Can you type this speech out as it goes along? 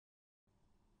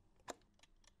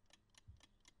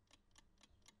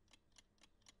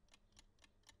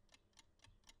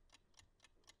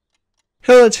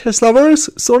Hello chess lovers,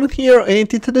 Soren here,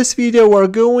 and in today's video we're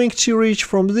going to reach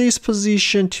from this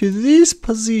position to this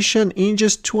position in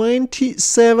just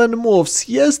 27 moves.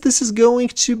 Yes, this is going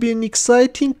to be an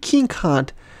exciting king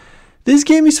hunt. This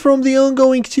game is from the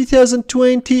ongoing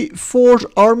 2024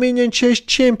 Armenian Chess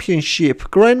Championship.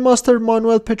 Grandmaster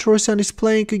Manuel Petrosyan is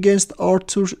playing against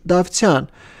Artur Davtyan.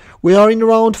 We are in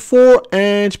round 4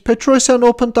 and Petrosyan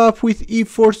opened up with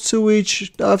e4, to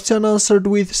which Davtyan answered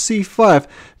with c5.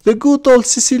 The good old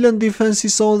Sicilian defense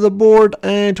is on the board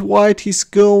and white is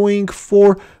going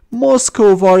for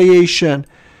Moscow variation.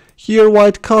 Here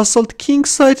white castled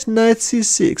kingside, knight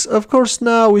c6. Of course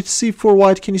now with c4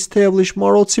 white can establish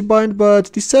Maroczy bind,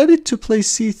 but decided to play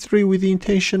c3 with the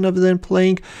intention of then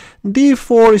playing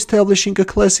d4, establishing a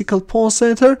classical pawn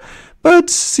center.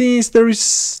 But since there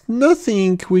is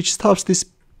nothing which stops this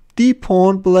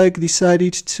d-pawn, black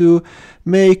decided to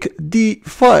make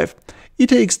d5. E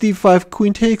takes d5,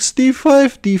 queen takes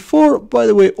d5, d4. By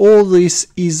the way, all this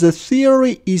is a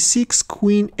theory. e6,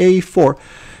 queen a4.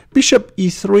 Bishop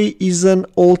e3 is an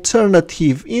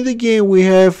alternative. In the game we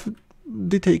have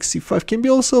d takes c5 can be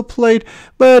also played,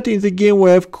 but in the game we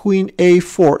have queen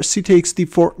a4, c takes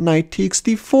d4, knight takes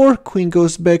d4, queen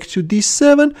goes back to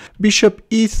d7, bishop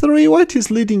e3. White is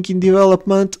leading in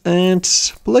development and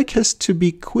black has to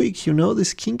be quick, you know,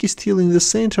 this king is still in the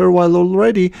center while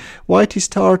already white is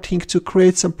starting to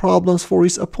create some problems for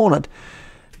his opponent.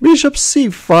 Bishop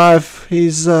c5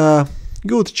 is a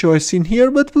good choice in here,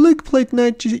 but black played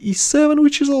knight e7,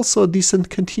 which is also a decent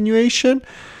continuation.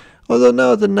 Although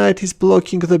now the knight is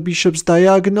blocking the bishop's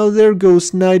diagonal. There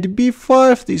goes knight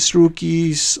b5. This rook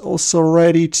is also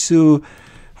ready to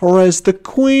harass the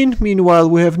queen. Meanwhile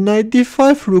we have knight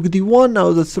d5, rook d1.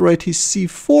 Now the threat is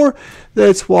c4.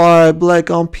 That's why black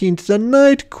unpinned the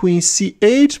knight, queen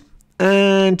c8.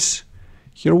 And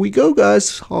here we go,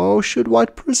 guys. How should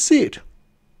white proceed?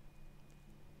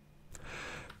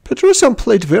 Petrosyan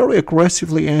played very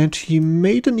aggressively and he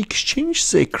made an exchange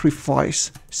sacrifice.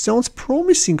 Sounds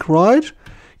promising, right?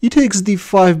 He takes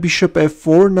d5, bishop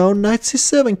f4, now knight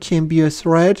c7 can be a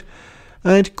threat,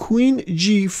 and queen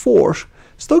g4.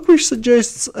 Stockfish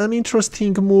suggests an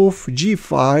interesting move,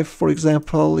 g5, for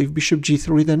example, if bishop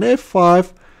g3 then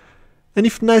f5, and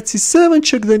if knight c7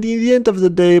 check, then in the end of the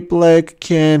day black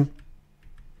can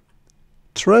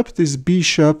trap this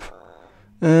bishop,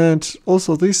 and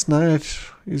also this knight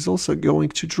is also going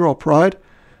to drop, right?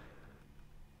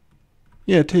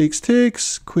 Yeah,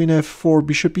 takes, queen f4,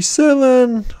 bishop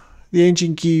e7. The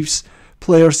engine gives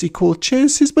players equal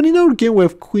chances, but in our game we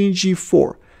have queen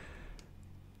g4.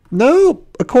 Now,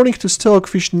 according to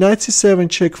Stockfish, knight c7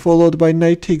 check followed by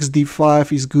knight takes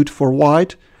d5 is good for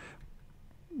white.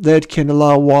 That can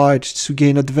allow white to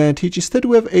gain advantage. Instead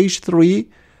we have h3,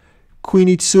 queen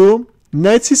e2,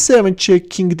 knight c7 check,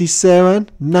 king d7,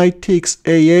 knight takes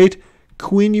a8,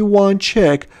 queen e1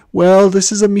 check. Well,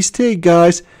 this is a mistake,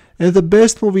 guys, and the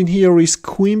best move in here is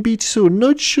queen b2.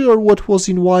 Not sure what was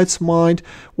in white's mind,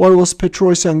 what was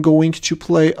Petrosyan going to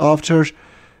play after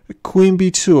queen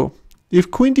b2.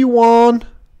 If queen d1,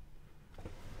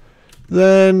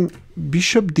 then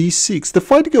bishop d6. The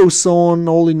fight goes on.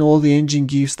 All in all, the engine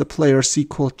gives the players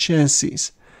equal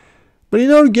chances. But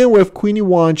in our game we have queen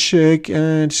e1 check,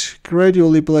 and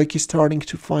gradually black is starting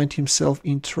to find himself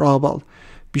in trouble.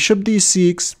 Bishop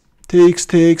d6,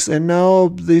 takes, and now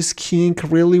this king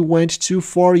really went too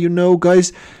far, you know,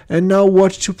 guys. And now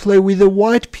what to play with the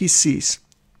white pieces?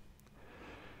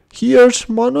 Here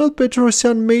Manuel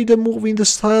Petrosyan made a move in the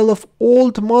style of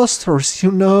old masters,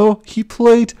 you know. He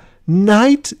played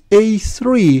knight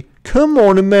a3. Come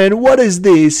on, man, what is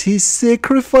this? He's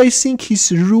sacrificing his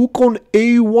rook on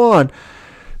a1.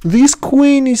 This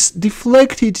queen is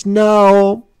deflected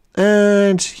now.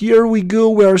 And here we go,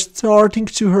 we are starting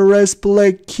to harass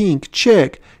black king.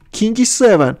 Check, king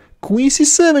e7, queen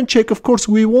c7 check. Of course,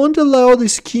 we won't allow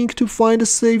this king to find a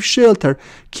safe shelter.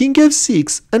 King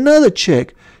f6, another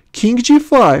check. King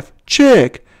g5,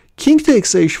 check. King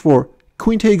takes h4,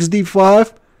 queen takes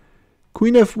d5.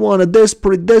 Queen f1, a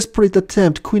desperate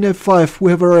attempt. Queen f5,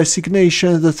 we have a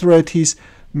resignation. The threat is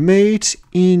mate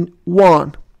in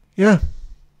 1. Yeah,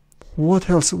 what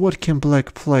else? What can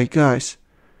black play, guys?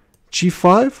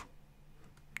 g5,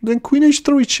 then queen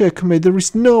h3 checkmate. There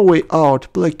is no way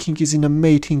out. Black king is in a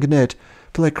mating net.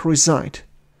 Black resigned.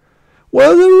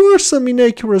 Well, there were some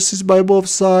inaccuracies by both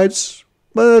sides,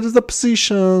 but the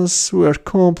positions were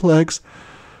complex.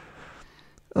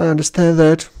 I understand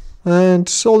that. And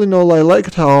all in all, I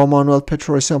liked how Manuel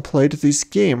Petrosyan played this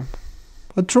game.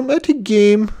 A dramatic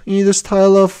game in the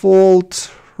style of old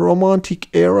romantic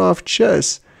era of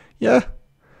chess. Yeah.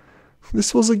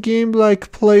 This was a game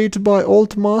like played by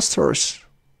old masters.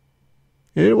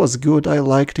 It was good, I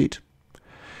liked it.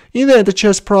 In the end, a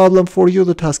chess problem for you,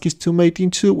 the task is to mate in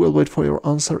 2. We'll wait for your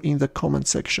answer in the comment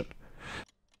section.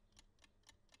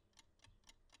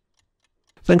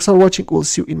 Thanks for watching, we'll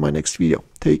see you in my next video.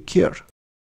 Take care.